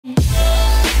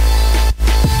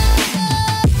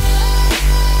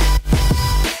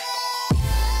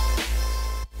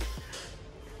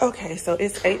so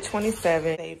it's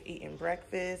 8:27. They've eaten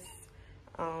breakfast,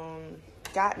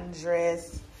 gotten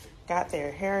dressed, got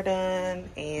their hair done,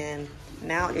 and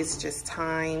now it's just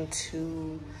time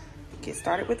to get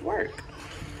started with work.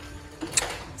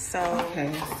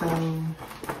 Okay, so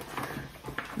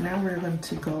now we're going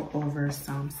to go over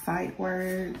some sight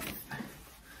words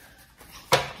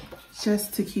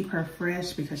just to keep her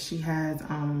fresh, because she has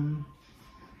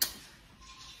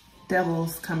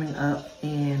devils coming up,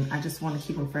 and I just want to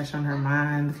keep them fresh on her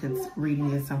mind because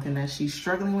reading is something that she's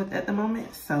struggling with at the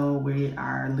moment. So we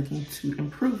are looking to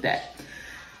improve that.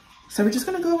 So we're just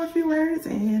going to go over a few words,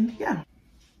 and yeah.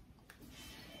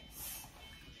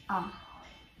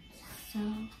 So.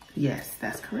 Yes,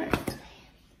 that's correct.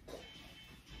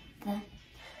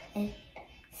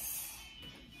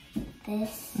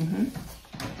 This.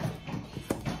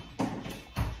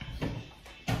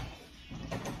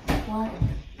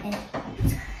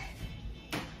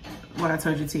 What I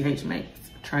told you TH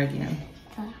makes. Try again.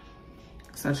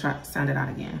 So try, sound it out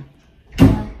again.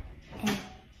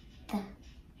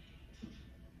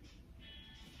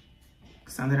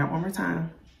 Sound it out one more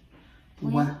time.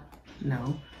 What?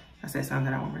 No. I said sound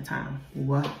it out one more time.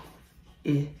 What?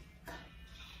 It.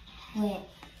 With.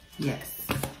 Yes.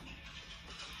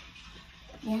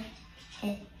 Yeah.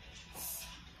 It's.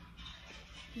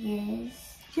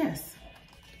 Yes. Yes.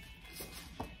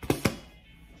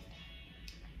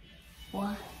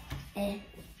 What? It.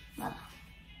 What?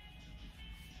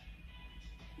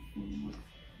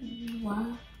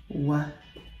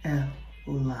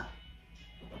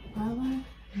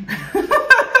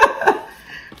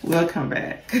 We'll come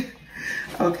back.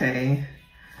 Okay.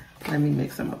 Let me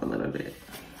mix them up a little bit.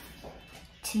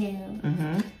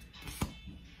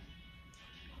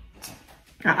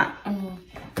 At.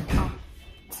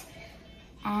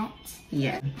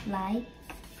 Yeah. Like.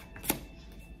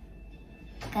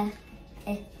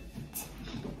 It.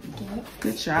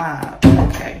 Good job.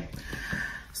 Okay.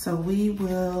 So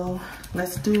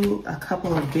let's do a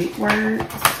couple of big words.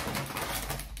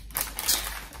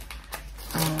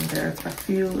 There's a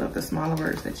few of the smaller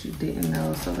words that you didn't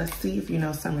know. So let's see if you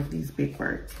know some of these big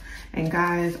words. And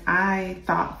guys, I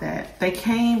thought that they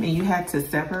came and you had to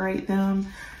separate them.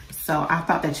 So I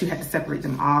thought that you had to separate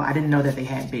them all. I didn't know that they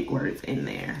had big words in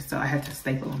there. So I had to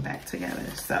staple them back together.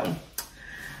 So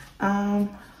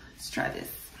let's try this.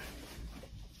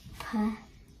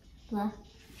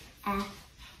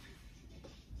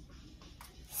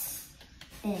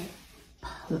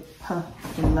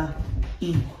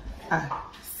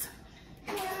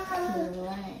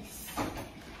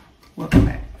 Welcome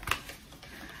back.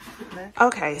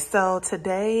 Okay, so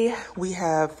today we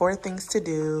have 4 things to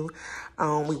do.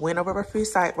 We went over a few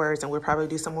sight words, and we'll probably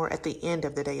do some more at the end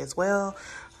of the day as well.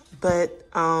 But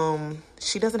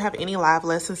she doesn't have any live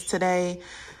lessons today.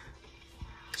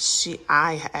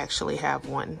 I actually have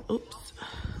one. Oops.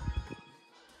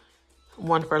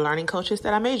 One for learning coaches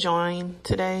that I may join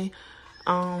today.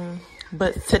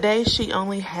 But today she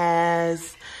only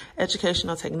has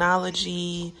educational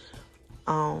technology,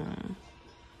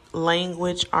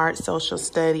 language, art, social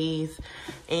studies,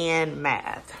 and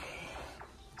math.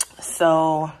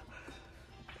 So,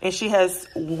 and she has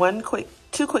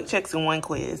two quick checks and 1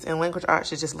 quiz. And language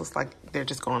arts, it just looks like they're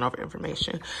just going over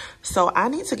information. So I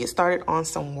need to get started on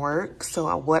some work.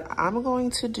 So what I'm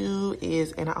going to do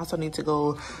is, and I also need to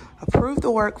go approve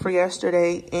the work for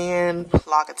yesterday and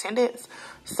log attendance.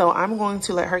 So I'm going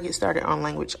to let her get started on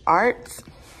language arts.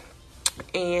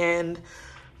 And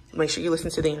make sure you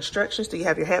listen to the instructions. Do you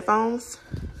have your headphones?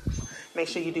 Make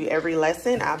sure you do every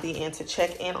lesson. I'll be in to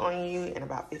check in on you in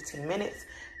about 15 minutes.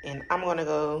 And I'm going to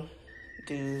go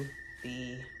do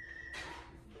the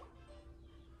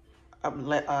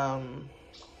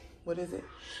what is it?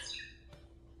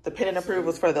 The pending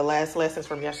approvals for the last lessons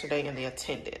from yesterday and the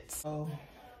attendance. So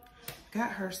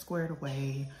got her squared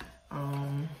away.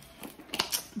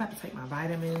 About to take my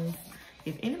vitamins.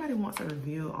 If anybody wants a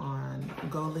review on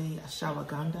Goli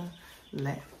ashwagandha,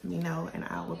 let me know and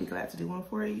I will be glad to do one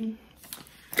for you.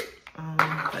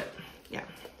 But yeah,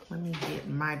 let me get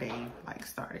my day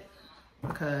started,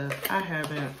 because I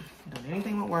haven't done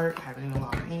anything with work. I haven't even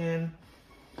logged in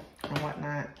and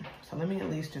whatnot. So let me at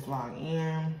least just log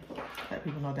in, let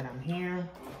people know that I'm here.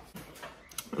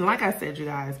 And like I said, you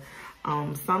guys,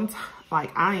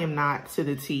 I am not to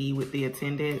the T with the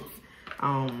attendance.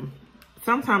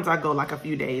 Sometimes I go a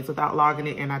few days without logging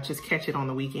it, and I just catch it on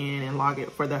the weekend and log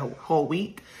it for the whole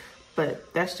week.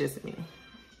 But that's just me.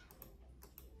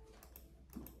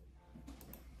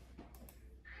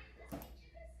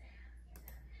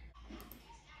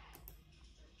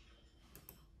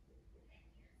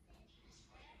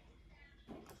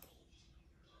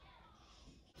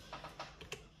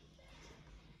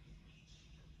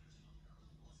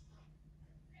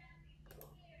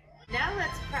 Now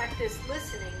let's practice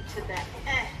listening to the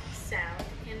eh sound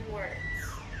in words.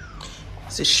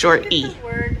 It's a short Look at E. the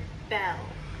word bell.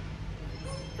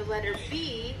 The letter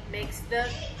B makes the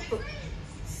b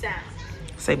sound.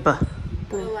 Say buh.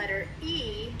 The letter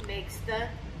E makes the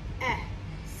eh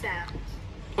sound.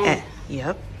 Eh.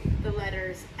 Yep. The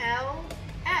letters L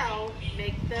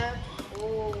make the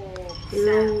O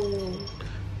sound.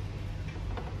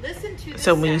 Listen to the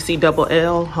So when you sound. see double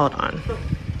L, hold on.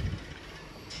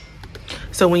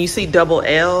 So when you see double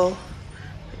L,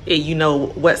 you know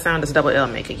what sound does double L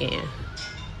make again?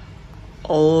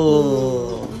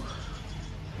 Oh.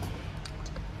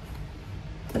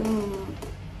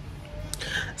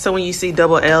 So when you see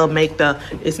double L make the,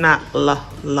 it's not la,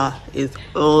 it's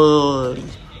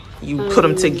you put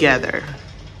them together.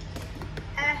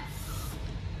 F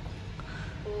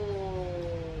O.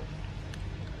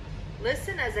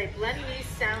 Listen as I blend these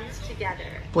sounds together.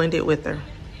 Blend it with her.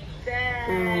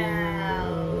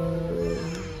 Bell.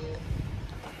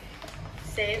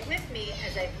 Say it with me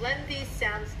as I blend these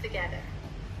sounds together.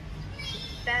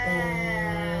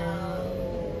 Bell.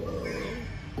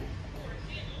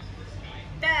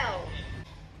 Bell.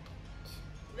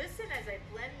 Listen as I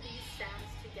blend these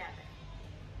sounds together.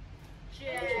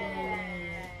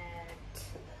 Jet.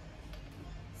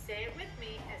 Say it with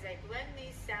me as I blend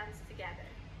these sounds together.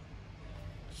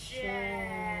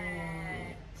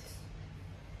 Jet.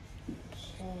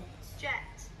 Jet.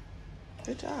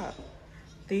 Good job.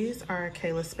 These are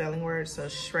Kayla's spelling words. So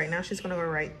right now she's gonna go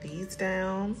write these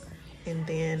down and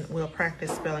then we'll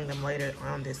practice spelling them later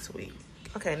on this week.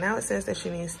 Okay, now it says that she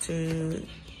needs to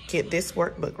get this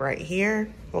workbook right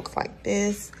here. Looks like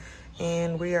this.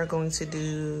 And we are going to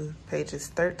do pages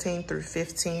 13 through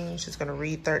 15. She's gonna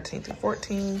read 13 through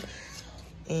 14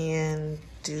 and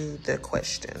do the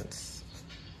questions.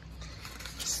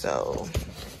 So,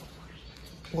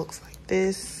 looks like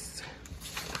this,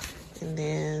 and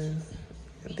then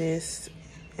this,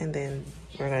 and then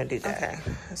we're gonna do that. Okay,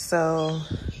 so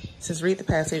it says read the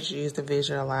passage, use the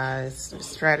visualize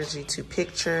strategy to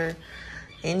picture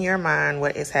in your mind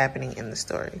what is happening in the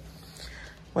story.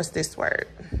 What's this word?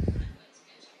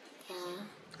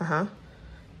 Uh-huh.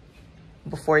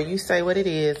 Before you say what it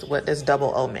is, what does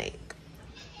double O make?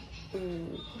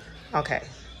 Okay.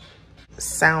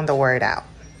 Sound the word out.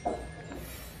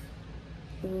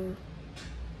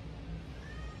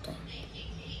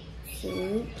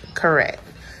 Food. Correct.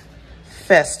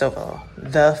 Festival.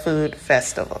 The food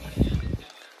festival.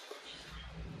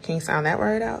 Can you sound that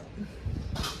word out?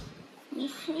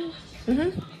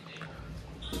 Mm-hmm.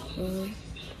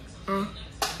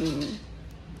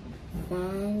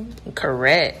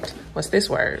 Correct. What's this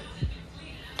word?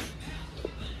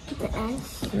 The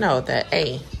S. No, the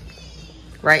A.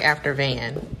 Right after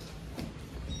van.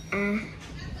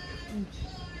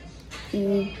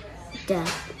 The.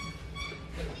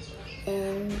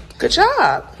 And Good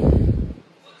job.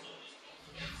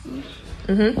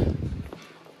 Mm-hmm.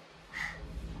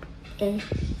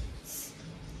 it's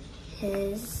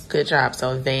his Good job.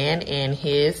 So van and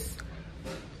his.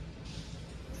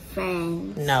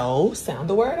 friends. No, sound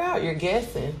the word out. You're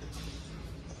guessing.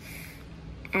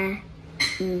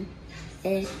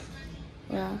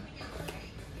 Well,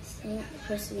 say it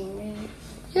first name.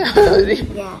 Yeah.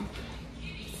 Yeah.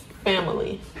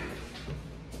 Family.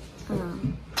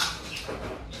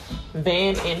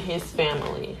 Van and his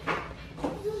family.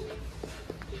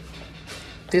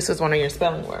 This was one of your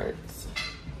spelling words.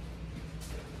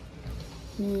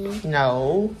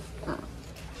 No.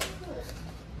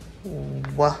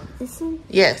 What? This one?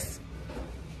 Yes.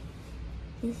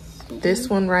 This one? This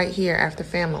one right here after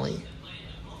family.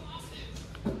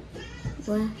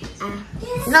 What?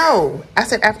 No, I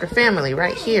said after family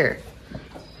right here.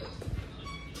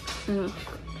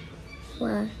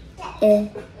 What?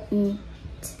 It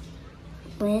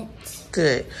went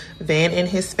Good. Van and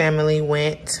his family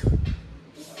went.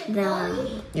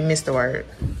 the You missed the word.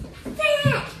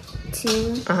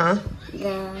 to Uh-huh.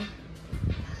 the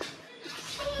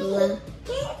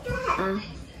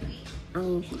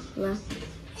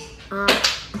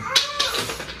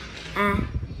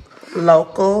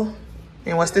Local.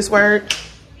 And what's this word?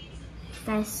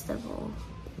 festival.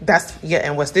 That's, yeah,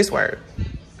 and what's this word?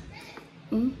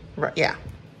 Right, yeah.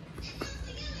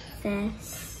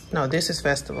 No, this is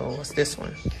festival. What's this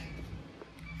one?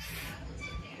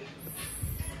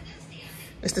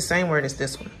 It's the same word as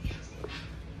this one.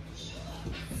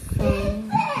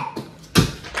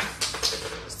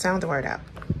 Sound the word out.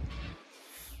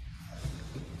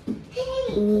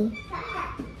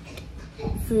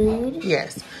 Food.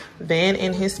 Yes. Van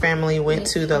and his family went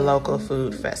to the local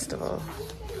food festival.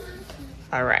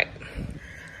 All right.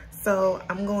 So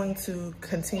I'm going to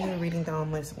continue reading on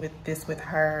with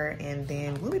her, and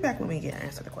then we'll be back when we get to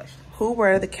answer the question. Who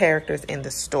were the characters in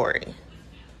the story?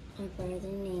 A brother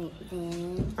named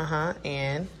Van.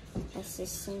 And? A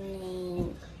sister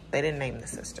named... They didn't name the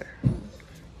sister.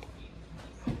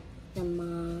 The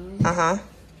mom.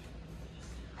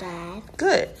 Dad.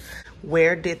 Good.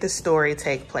 Where did the story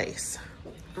take place?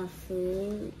 A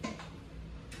food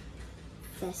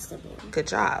festival. Good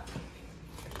job.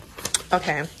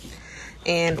 Okay.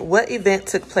 And what event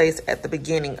took place at the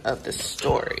beginning of the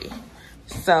story?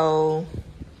 So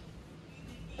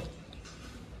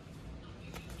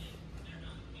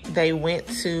they went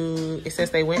to, it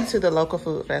says they went to the local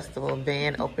food festival.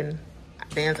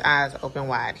 Van's eyes opened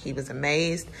wide. He was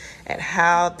amazed at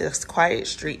how this quiet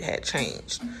street had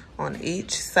changed. On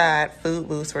each side, food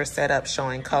booths were set up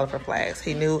showing colorful flags.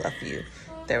 He knew a few.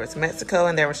 There was Mexico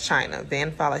and there was China.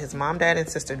 Van followed his mom, dad, and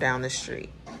sister down the street.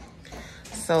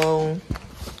 So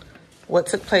what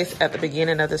took place at the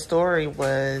beginning of the story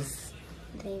was...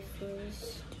 They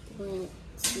first went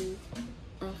to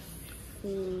a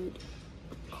food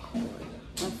court,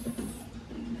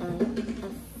 a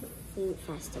food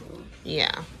festival.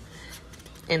 Yeah.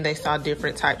 And they saw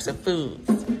different types of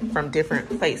foods from different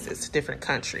places, different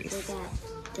countries.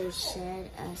 They shared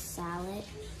a salad.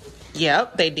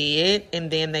 Yep, they did.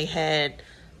 And then they had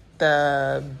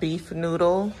the beef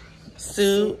noodle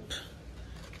soup,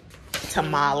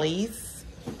 tamales.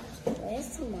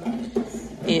 Where's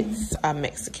tamales? It's a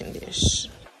Mexican dish.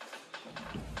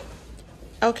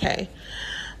 Okay.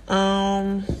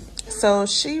 So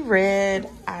she read,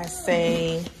 I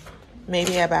say,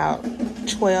 maybe about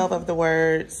 12 of the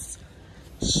words.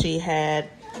 She had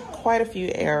quite a few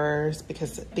errors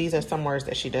because these are some words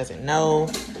that she doesn't know,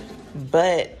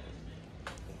 but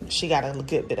she got a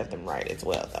good bit of them right as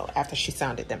well, though, after she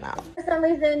sounded them out. For some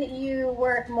reason, you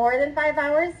work more than 5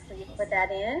 hours, so you can put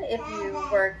that in. If you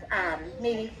worked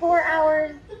maybe 4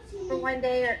 hours for one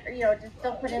day, or just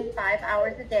still put in 5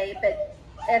 hours a day. But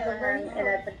as a learning, and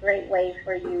it's a great way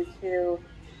for you to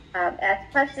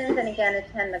ask questions, and again,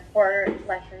 attend the core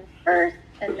lessons first,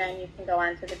 and then you can go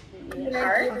on to the PE and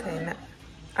art. Okay,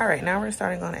 all right, now we're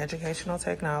starting on educational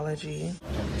technology.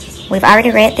 We've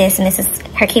already read this, and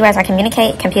her keywords are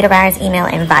communicate, computer virus, email,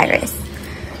 and virus.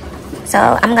 So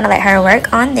I'm going to let her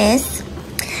work on this.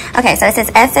 Okay, so it says,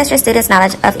 assess your student's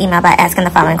knowledge of email by asking the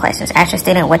following questions. Ask your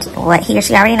student what he or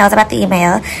she already knows about the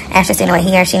email. Ask your student what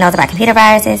he or she knows about computer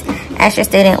viruses. Ask your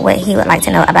student what he would like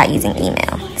to know about using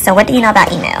email. So what do you know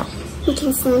about email? You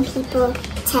can send people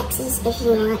texts if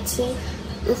you want to.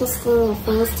 You can send your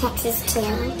friends texts too.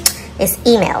 It's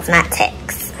emails, not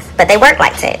texts. But they work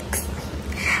like texts.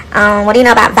 What do you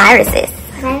know about viruses?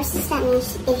 Viruses, that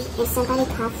means if somebody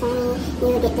coughs on you,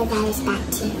 you will get the virus back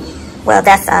too. Well,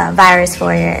 that's a virus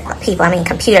for people. I mean,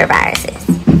 computer viruses.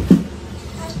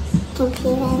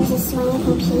 Computer viruses is when your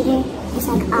computer is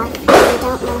like off and you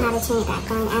don't know how to turn it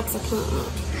back on accidentally.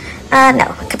 No.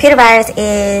 Computer virus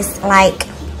is like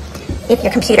if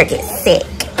your computer gets sick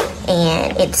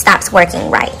and it stops working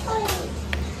right.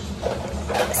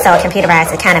 So a computer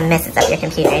virus, it kind of messes up your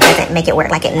computer. It doesn't make it work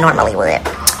like it normally would.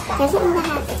 Doesn't it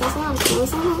have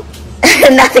germs on it?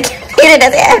 No, the computer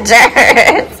doesn't have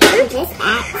germs. Just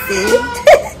asking.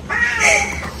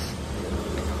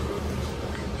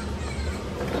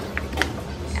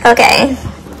 Okay,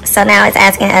 so now it's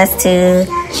asking us to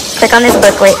click on this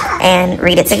booklet and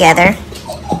read it together.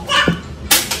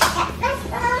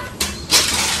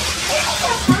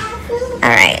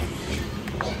 Alright.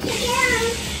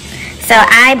 So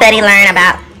iBuddy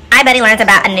learns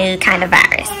about a new kind of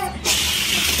virus.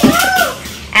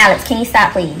 Alex, can you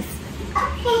stop, please?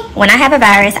 When I have a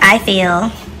virus, I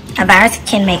feel a virus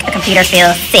can make a computer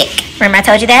feel sick. Remember I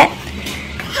told you that?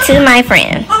 To my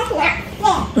friend,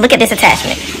 look at this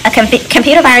attachment. A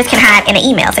computer virus can hide in an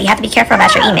email, so you have to be careful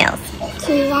about your emails.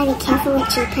 So you gotta be careful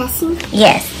what you're pressing?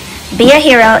 Yes. Be a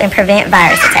hero and prevent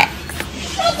virus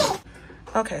attacks.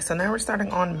 Okay, so now we're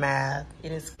starting on math.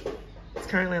 It's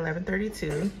currently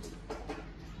 11:32.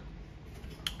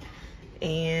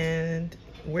 And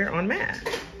we're on math.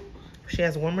 She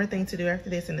has one more thing to do after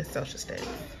this, and it's social studies.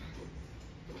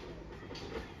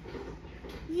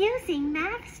 Using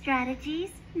math strategies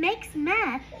makes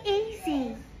math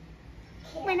easy.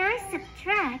 When I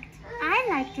subtract, I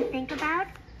like to think about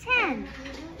 10.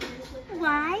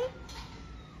 Why?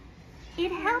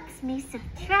 It helps me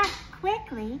subtract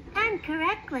quickly and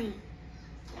correctly.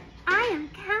 I am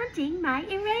counting my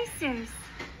erasers.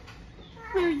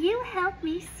 Will you help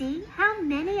me see how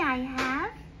many I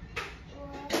have?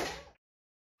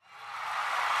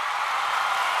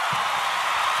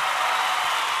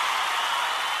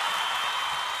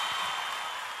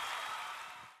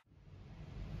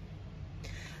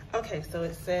 Okay, so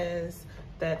it says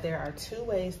that there are 2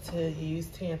 ways to use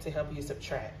 10 to help you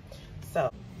subtract.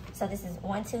 So this is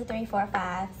 1, 2, 3, 4,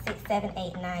 5, 6, 7,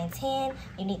 8, 9, 10.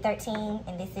 You need 13,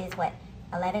 and this is what?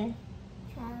 11?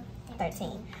 12,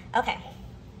 13. Okay,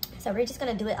 so we're just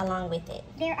gonna do it along with it.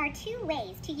 There are 2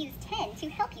 ways to use 10 to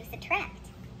help you subtract.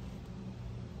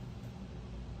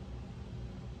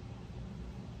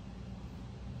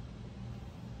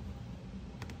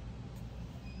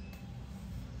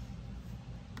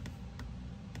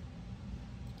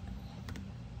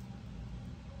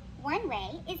 One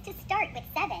way is to start with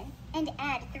 7 and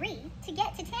add 3 to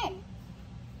get to 10.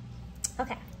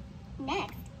 Okay,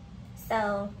 Next,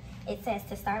 so it says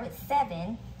to start with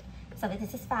 7. So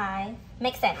this is 5.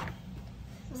 Make 7.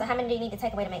 So how many do you need to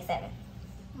take away to make 7?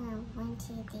 1,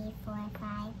 2, 3, 4,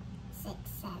 5, 6,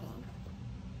 7.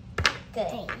 Good.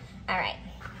 3. All right.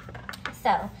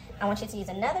 So I want you to use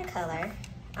another color.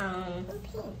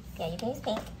 Pink. Yeah, you can use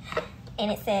pink.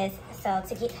 And it says,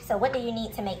 so what do you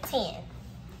need to make 10?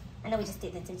 I know we just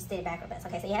did it backwards.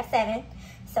 Okay, so you have 7.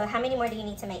 So how many more do you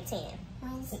need to make 10?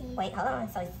 1, 2, Wait, hold on.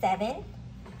 So it's 7,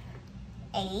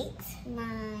 8.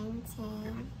 9,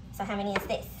 10, So how many is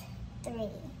this? 3.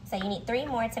 So you need 3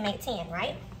 more to make 10,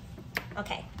 right?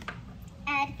 Okay.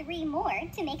 add 3 more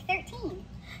to make 13.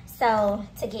 So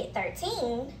to get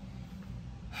 13,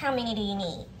 how many do you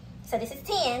need? So this is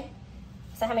 10.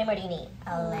 So how many more do you need?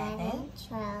 11.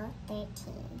 12, 13.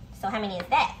 So how many is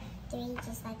that? 3,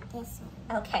 just like this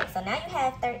one. Okay, so now you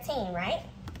have 13, right?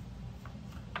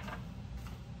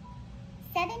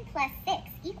 7 plus 6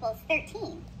 equals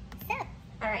 13. So,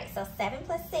 All right, so 7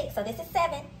 plus 6. So this is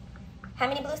 7. How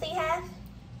many blues do you have?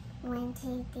 1,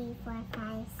 2, 3, 4,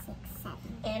 5, 6, 7.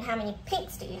 And how many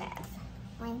pinks do you have?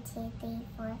 1, 2, 3,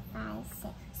 4, 5,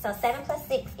 6. So 7 plus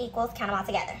 6 equals, count them all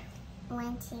together.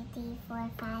 1, 2, 3, 4,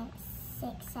 5,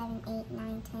 6, 7, 8,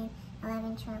 9, 10,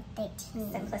 11, 12,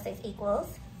 13. 7 plus 6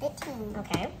 equals? 15.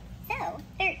 Okay. so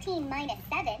 13 minus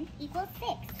 7 equals 6.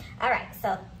 All right,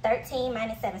 so 13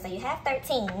 minus 7. So you have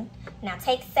 13. Now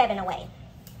take 7 away.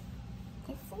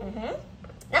 This one? Mm-hmm.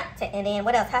 No, and then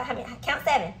what else? How many? Count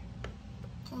 7.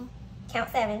 Okay. Count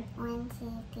 7. 1,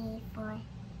 2, 3, 4,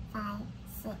 5,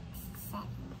 6, 7.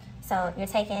 So you're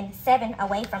taking 7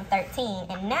 away from 13.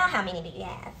 And now how many do you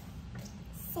have?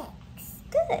 6.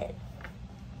 Good.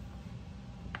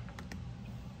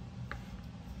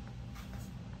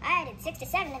 I added 6 to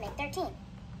 7 to make 13.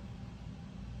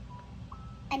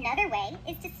 Another way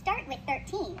is to start with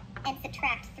 13 and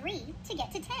subtract 3 to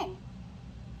get to 10.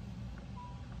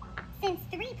 Since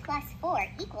 3 plus 4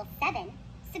 equals 7,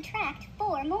 subtract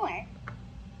 4 more.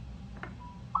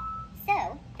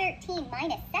 So 13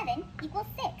 minus 7 equals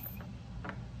 6.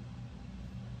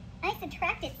 I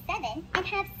subtracted 7 and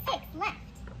have 6 left.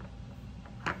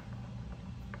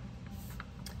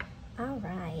 All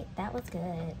right, that was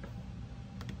good.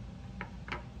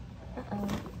 Uh-oh.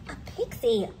 A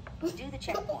pixie. Do the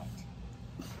checkpoint.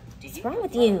 What's wrong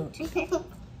with you?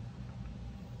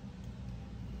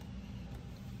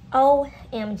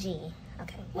 OMG.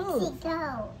 Okay, move. Go.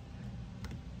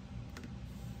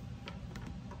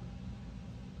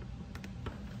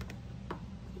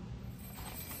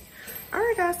 All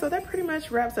right, guys, so that pretty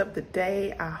much wraps up the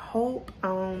day. I hope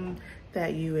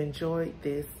that you enjoyed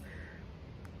this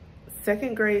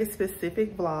 2nd grade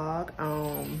specific vlog.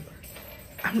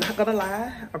 I'm not gonna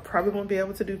lie, I probably won't be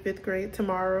able to do 5th grade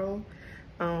tomorrow.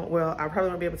 Well, I probably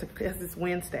won't be able to because it's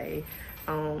Wednesday.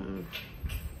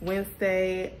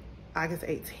 Wednesday, August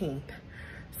 18th.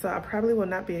 So I probably will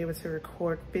not be able to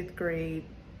record 5th grade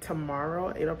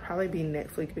tomorrow. It'll probably be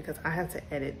next week because I have to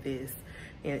edit this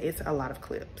and it's a lot of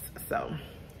clips. So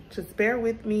just bear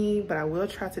with me, but I will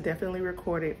try to definitely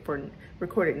record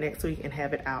it next week and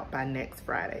have it out by next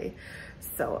Friday.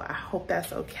 So I hope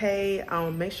that's okay.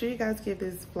 Make sure you guys give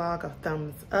this vlog a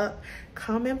thumbs up,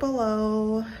 comment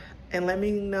below, and let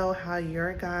me know how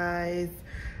your guys,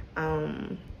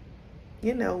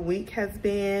 you know, week has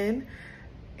been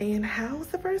and how's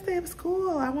the first day of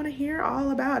school. I want to hear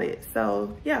all about it.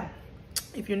 So yeah,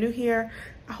 if you're new here,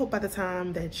 I hope by the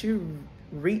time that you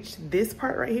reach this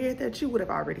part right here that you would have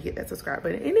already hit that subscribe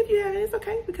button. And if you haven't, it's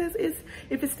okay, because if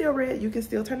it's still red, you can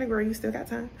still turn it gray. You still got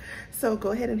time. So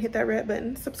go ahead and hit that red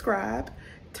button, subscribe,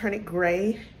 turn it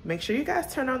gray. Make sure you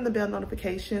guys turn on the bell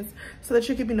notifications so that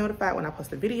you can be notified when I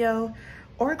post a video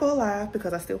or go live,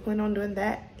 because I still plan on doing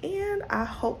that. And I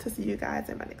hope to see you guys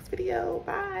in my next video.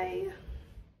 Bye.